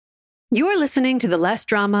You're listening to the Less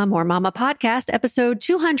Drama, More Mama podcast, episode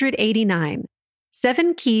 289,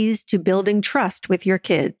 7 Keys to Building Trust with Your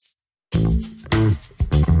Kids.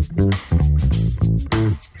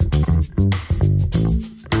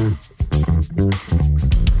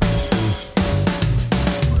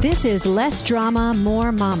 This is Less Drama,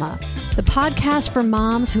 More Mama, the podcast for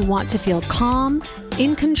moms who want to feel calm,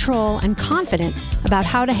 in control, and confident about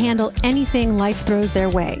how to handle anything life throws their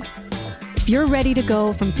way. If you're ready to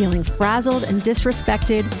go from feeling frazzled and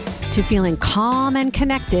disrespected to feeling calm and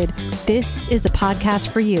connected, this is the podcast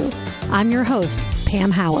for you. I'm your host, Pam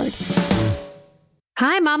Howard.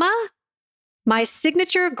 Hi, Mama. My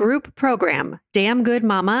signature group program, Damn Good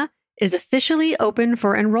Mama, is officially open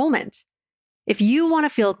for enrollment. If you want to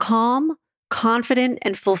feel calm, confident,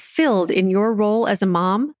 and fulfilled in your role as a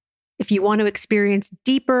mom, if you want to experience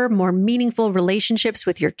deeper, more meaningful relationships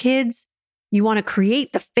with your kids, you want to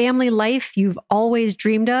create the family life you've always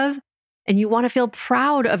dreamed of, and you want to feel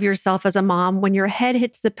proud of yourself as a mom when your head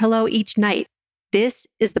hits the pillow each night, this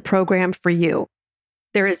is the program for you.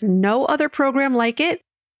 There is no other program like it,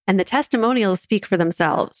 and the testimonials speak for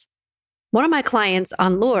themselves. One of my clients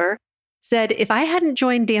on Lure said, if I hadn't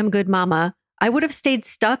joined Damn Good Mama, I would have stayed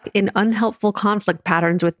stuck in unhelpful conflict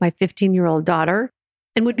patterns with my 15-year-old daughter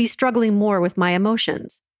and would be struggling more with my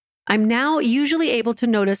emotions. I'm now usually able to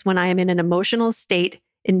notice when I am in an emotional state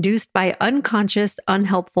induced by unconscious,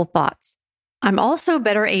 unhelpful thoughts. I'm also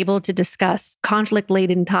better able to discuss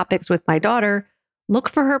conflict-laden topics with my daughter, look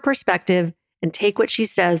for her perspective, and take what she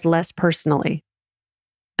says less personally.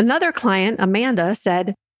 Another client, Amanda,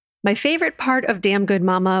 said, my favorite part of Damn Good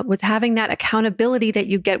Mama was having that accountability that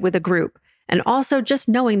you get with a group, and also just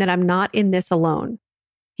knowing that I'm not in this alone.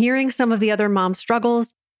 Hearing some of the other moms'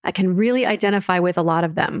 struggles, I can really identify with a lot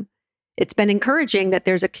of them. It's been encouraging that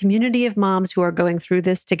there's a community of moms who are going through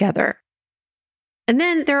this together. And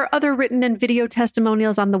then there are other written and video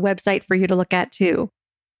testimonials on the website for you to look at too.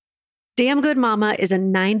 Damn Good Mama is a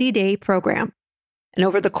 90-day program. And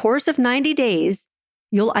over the course of 90 days,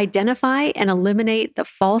 you'll identify and eliminate the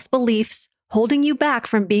false beliefs holding you back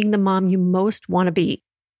from being the mom you most want to be.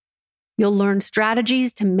 You'll learn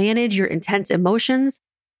strategies to manage your intense emotions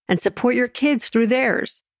and support your kids through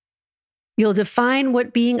theirs. You'll define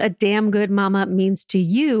what being a damn good mama means to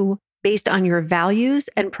you based on your values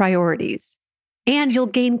and priorities. And you'll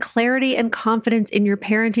gain clarity and confidence in your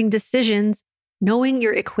parenting decisions, knowing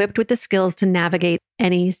you're equipped with the skills to navigate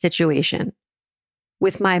any situation.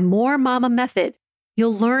 With my More Mama method,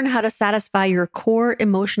 you'll learn how to satisfy your core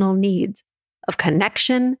emotional needs of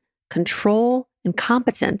connection, control, and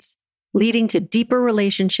competence, leading to deeper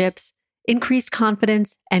relationships, increased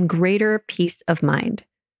confidence, and greater peace of mind.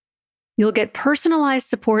 You'll get personalized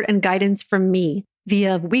support and guidance from me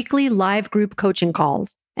via weekly live group coaching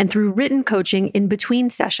calls and through written coaching in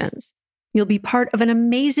between sessions. You'll be part of an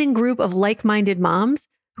amazing group of like-minded moms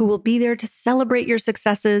who will be there to celebrate your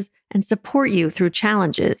successes and support you through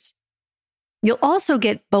challenges. You'll also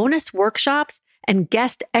get bonus workshops and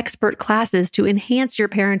guest expert classes to enhance your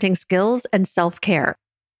parenting skills and self-care.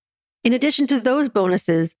 In addition to those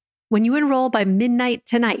bonuses, when you enroll by midnight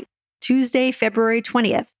tonight, Tuesday, February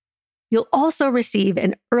 20th, you'll also receive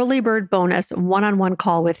an early bird bonus one-on-one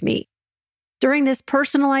call with me. During this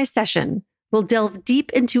personalized session, we'll delve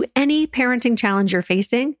deep into any parenting challenge you're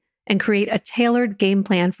facing and create a tailored game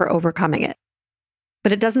plan for overcoming it.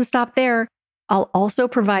 But it doesn't stop there. I'll also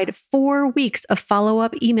provide 4 weeks of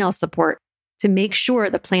follow-up email support to make sure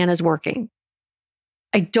the plan is working.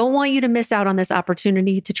 I don't want you to miss out on this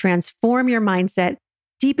opportunity to transform your mindset,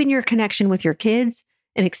 deepen your connection with your kids,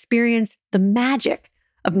 and experience the magic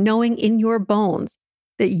of knowing in your bones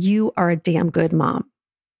that you are a damn good mom.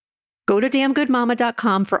 Go to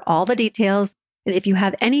damngoodmama.com for all the details. And if you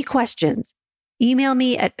have any questions, email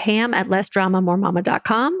me at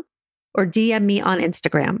pam@lessdramamoremama.com or DM me on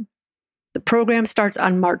Instagram. The program starts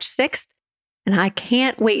on March 6th, and I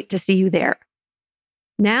can't wait to see you there.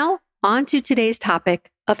 Now, on to today's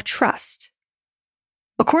topic of trust.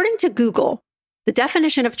 According to Google, the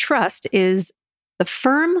definition of trust is the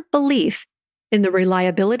firm belief in the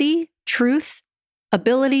reliability, truth,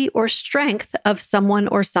 ability, or strength of someone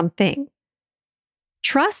or something.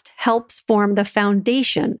 Trust helps form the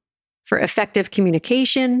foundation for effective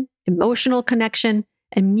communication, emotional connection,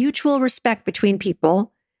 and mutual respect between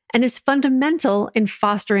people, and is fundamental in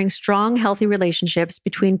fostering strong, healthy relationships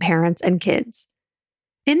between parents and kids.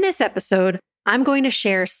 In this episode, I'm going to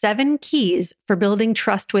share 7 keys for building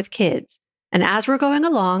trust with kids. And as we're going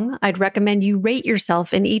along, I'd recommend you rate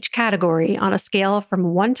yourself in each category on a scale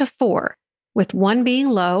from 1 to 4, with 1 being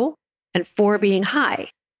low and 4 being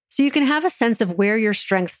high, so you can have a sense of where your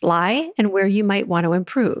strengths lie and where you might want to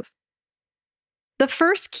improve. The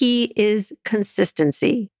first key is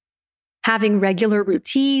consistency. Having regular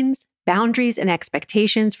routines, boundaries, and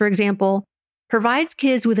expectations, for example, provides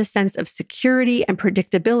kids with a sense of security and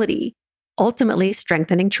predictability, ultimately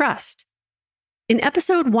strengthening trust. In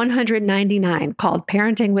episode 199, called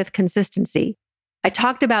Parenting with Consistency, I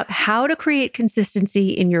talked about how to create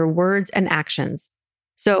consistency in your words and actions.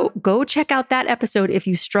 So go check out that episode if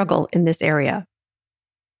you struggle in this area.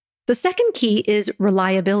 The second key is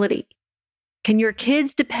reliability. Can your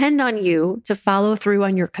kids depend on you to follow through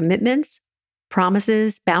on your commitments,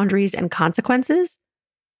 promises, boundaries, and consequences?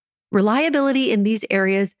 Reliability in these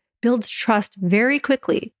areas builds trust very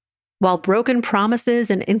quickly, while broken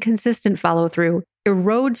promises and inconsistent follow-through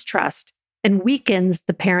erodes trust and weakens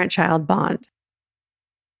the parent-child bond.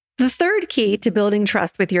 The third key to building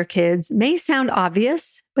trust with your kids may sound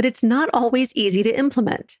obvious, but it's not always easy to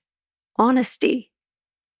implement. Honesty.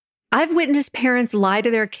 I've witnessed parents lie to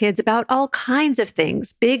their kids about all kinds of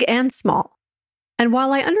things, big and small. And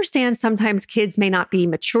while I understand sometimes kids may not be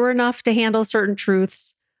mature enough to handle certain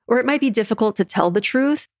truths, or it might be difficult to tell the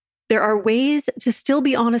truth, there are ways to still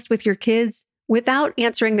be honest with your kids without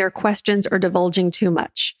answering their questions or divulging too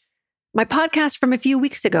much. My podcast from a few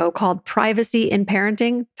weeks ago called Privacy in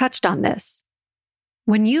Parenting touched on this.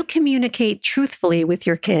 When you communicate truthfully with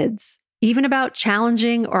your kids, even about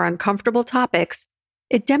challenging or uncomfortable topics,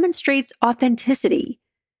 it demonstrates authenticity.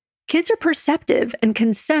 Kids are perceptive and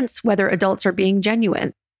can sense whether adults are being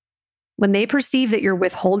genuine. When they perceive that you're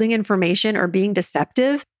withholding information or being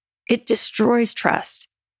deceptive, it destroys trust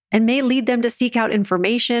and may lead them to seek out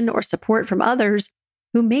information or support from others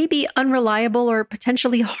who may be unreliable or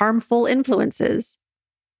potentially harmful influences.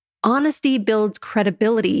 Honesty builds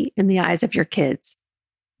credibility in the eyes of your kids.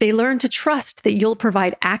 They learn to trust that you'll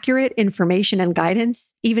provide accurate information and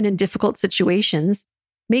guidance, even in difficult situations,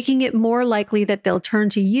 making it more likely that they'll turn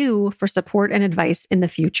to you for support and advice in the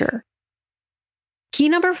future. Key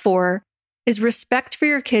number 4 is respect for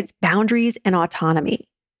your kids' boundaries and autonomy.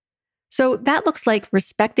 So that looks like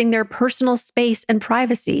respecting their personal space and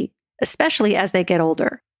privacy, especially as they get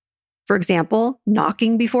older. For example,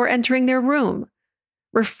 knocking before entering their room,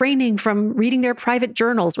 refraining from reading their private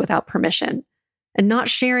journals without permission, and not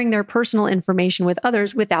sharing their personal information with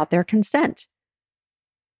others without their consent.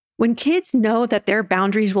 When kids know that their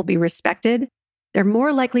boundaries will be respected, they're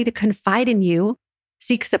more likely to confide in you,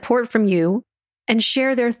 seek support from you, and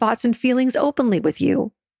share their thoughts and feelings openly with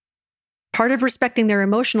you. Part of respecting their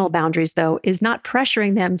emotional boundaries, though, is not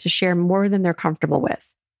pressuring them to share more than they're comfortable with.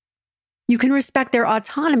 You can respect their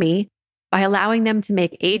autonomy by allowing them to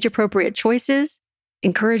make age-appropriate choices,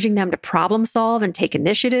 encouraging them to problem solve and take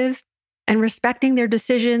initiative, and respecting their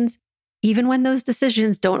decisions, even when those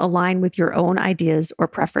decisions don't align with your own ideas or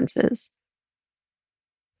preferences.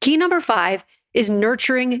 Key number 5 is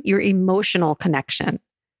nurturing your emotional connection.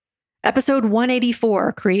 Episode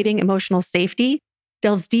 184, Creating Emotional Safety,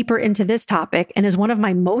 delves deeper into this topic and is one of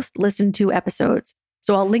my most listened to episodes,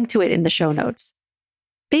 so I'll link to it in the show notes.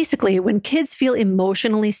 Basically, when kids feel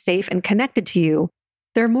emotionally safe and connected to you,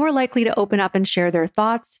 they're more likely to open up and share their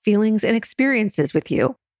thoughts, feelings, and experiences with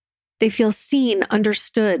you. They feel seen,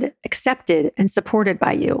 understood, accepted, and supported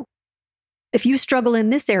by you. If you struggle in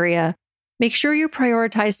this area, make sure you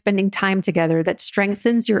prioritize spending time together that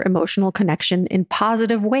strengthens your emotional connection in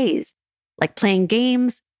positive ways, like playing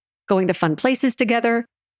games, going to fun places together,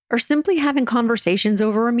 or simply having conversations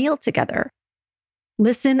over a meal together.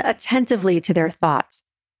 Listen attentively to their thoughts,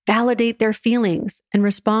 validate their feelings, and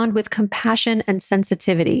respond with compassion and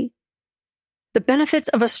sensitivity. The benefits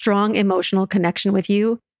of a strong emotional connection with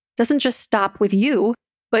you doesn't just stop with you,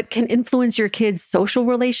 but can influence your kids' social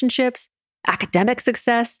relationships, academic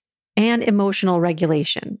success, and emotional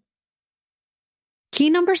regulation. Key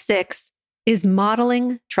number 6 is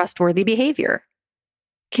modeling trustworthy behavior.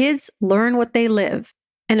 Kids learn what they live,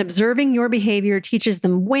 and observing your behavior teaches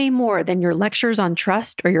them way more than your lectures on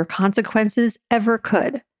trust or your consequences ever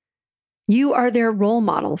could. You are their role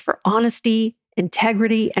model for honesty,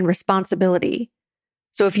 integrity, and responsibility.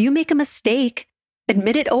 So if you make a mistake,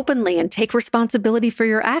 admit it openly and take responsibility for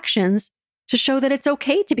your actions to show that it's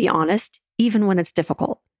okay to be honest, even when it's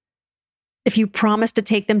difficult. If you promise to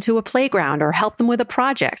take them to a playground or help them with a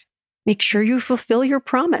project, make sure you fulfill your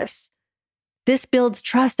promise. This builds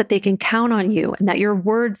trust that they can count on you and that your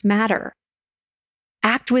words matter.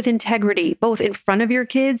 Act with integrity, both in front of your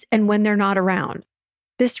kids and when they're not around.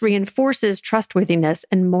 This reinforces trustworthiness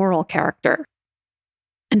and moral character.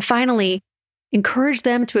 And finally, encourage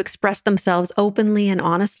them to express themselves openly and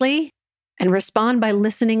honestly, and respond by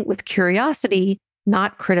listening with curiosity,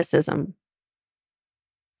 not criticism.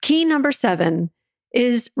 Key number 7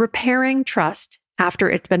 is repairing trust after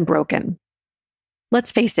it's been broken.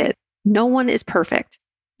 Let's face it, no one is perfect.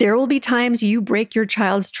 There will be times you break your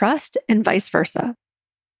child's trust and vice versa.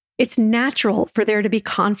 It's natural for there to be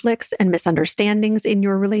conflicts and misunderstandings in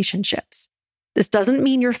your relationships. This doesn't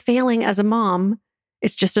mean you're failing as a mom.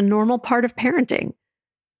 It's just a normal part of parenting.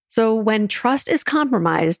 So when trust is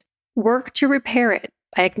compromised, work to repair it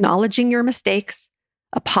by acknowledging your mistakes,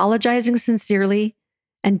 apologizing sincerely,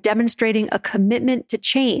 and demonstrating a commitment to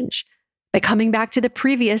change by coming back to the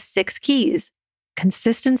previous 6 keys: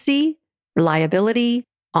 consistency, reliability,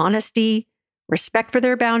 honesty, respect for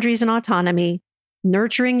their boundaries and autonomy,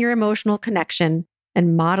 nurturing your emotional connection,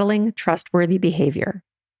 and modeling trustworthy behavior.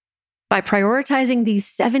 By prioritizing these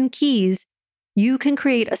 7 keys, you can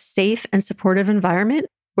create a safe and supportive environment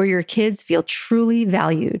where your kids feel truly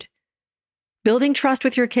valued. Building trust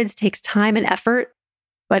with your kids takes time and effort,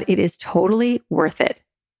 but it is totally worth it.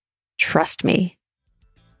 Trust me.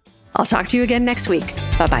 I'll talk to you again next week.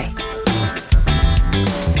 Bye-bye.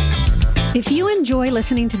 If you enjoy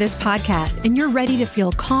listening to this podcast and you're ready to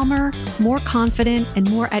feel calmer, more confident, and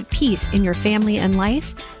more at peace in your family and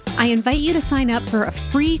life, I invite you to sign up for a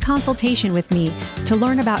free consultation with me to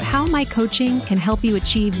learn about how my coaching can help you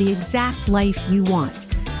achieve the exact life you want.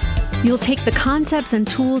 You'll take the concepts and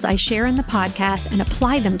tools I share in the podcast and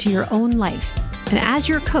apply them to your own life. And as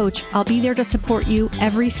your coach, I'll be there to support you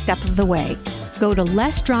every step of the way. Go to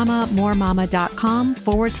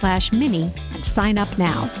lessdramamoremama.com/mini and sign up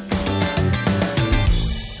now.